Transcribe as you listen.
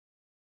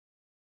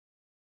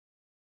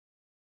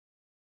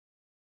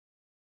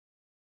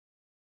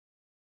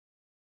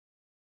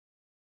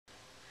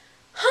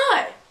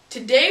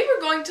Today we're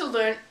going to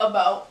learn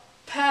about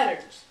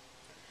patterns.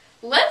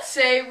 Let's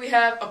say we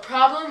have a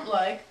problem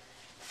like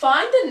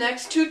find the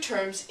next two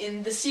terms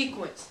in the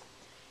sequence.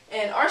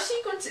 And our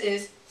sequence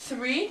is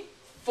 3,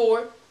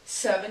 4,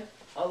 7,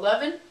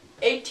 11,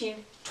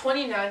 18,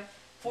 29,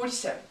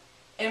 47.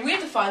 And we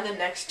have to find the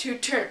next two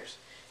terms.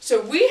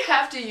 So we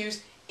have to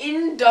use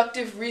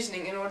inductive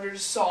reasoning in order to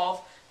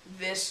solve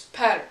this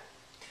pattern.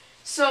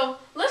 So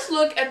let's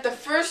look at the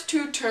first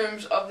two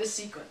terms of the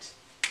sequence.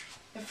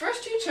 The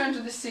first two terms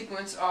of the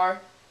sequence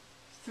are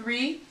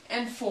 3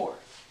 and 4.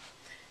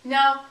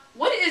 Now,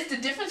 what is the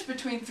difference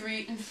between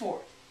 3 and 4?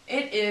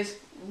 It is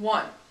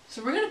 1.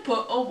 So we're going to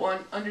put a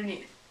 1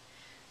 underneath.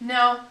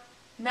 Now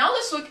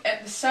let's look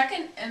at the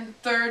second and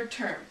third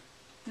term.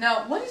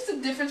 Now, what is the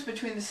difference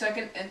between the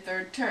second and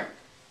third term?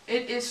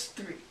 It is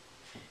 3.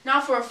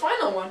 Now, for our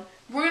final one,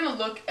 we're going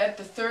to look at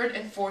the third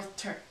and fourth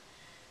term.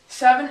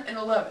 7 and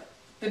 11.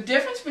 The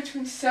difference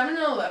between 7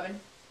 and 11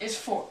 is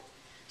 4.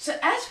 So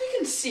as we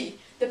can see,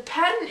 the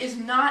pattern is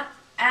not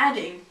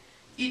adding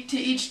to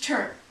each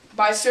term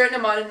by a certain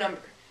amount of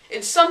number.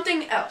 It's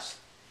something else.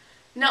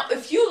 Now,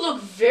 if you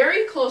look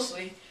very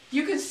closely,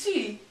 you can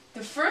see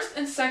the first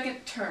and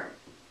second term.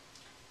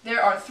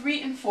 There are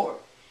 3 and 4.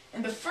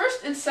 And the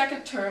first and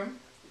second term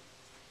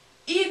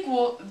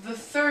equal the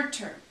third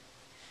term.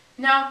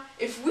 Now,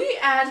 if we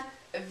add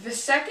the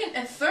second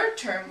and third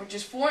term, which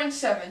is 4 and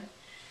 7,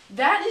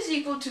 that is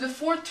equal to the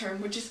fourth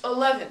term, which is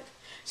 11.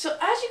 So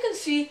as you can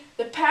see,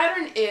 the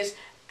pattern is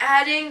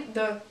adding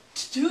the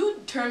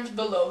two terms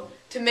below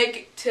to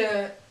make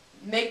the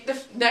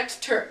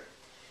next term.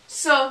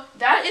 So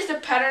that is the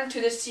pattern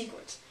to this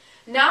sequence.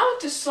 Now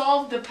to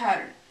solve the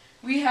pattern,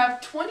 we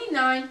have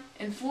 29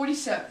 and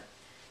 47.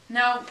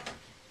 Now,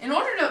 in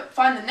order to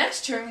find the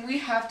next term, we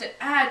have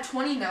to add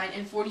 29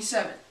 and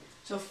 47.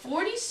 So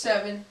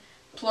 47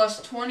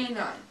 plus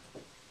 29.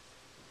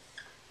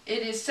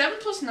 It is 7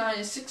 plus 9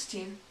 is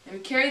 16, and we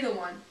carry the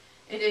 1.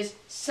 It is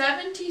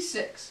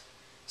 76.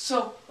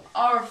 So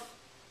our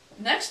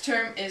next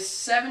term is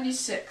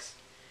 76.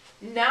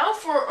 Now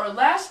for our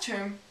last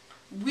term,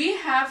 we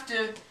have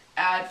to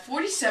add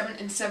 47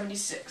 and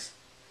 76.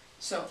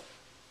 So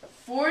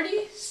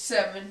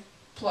 47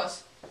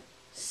 plus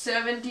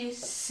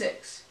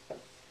 76.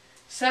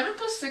 7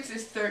 plus 6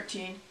 is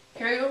 13.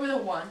 Carry over the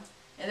 1,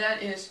 and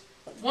that is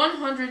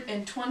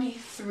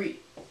 123.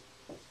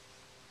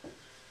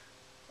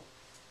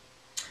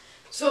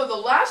 So the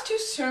last two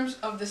terms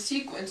of the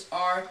sequence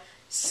are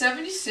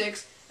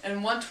 76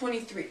 and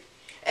 123.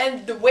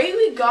 And the way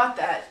we got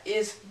that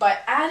is by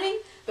adding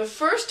the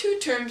first two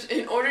terms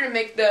in order to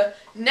make the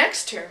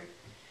next term.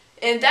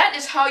 And that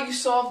is how you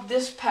solve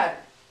this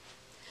pattern.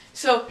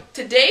 So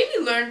today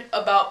we learned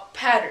about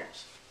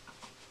patterns.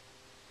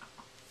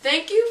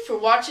 Thank you for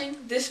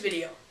watching this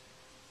video.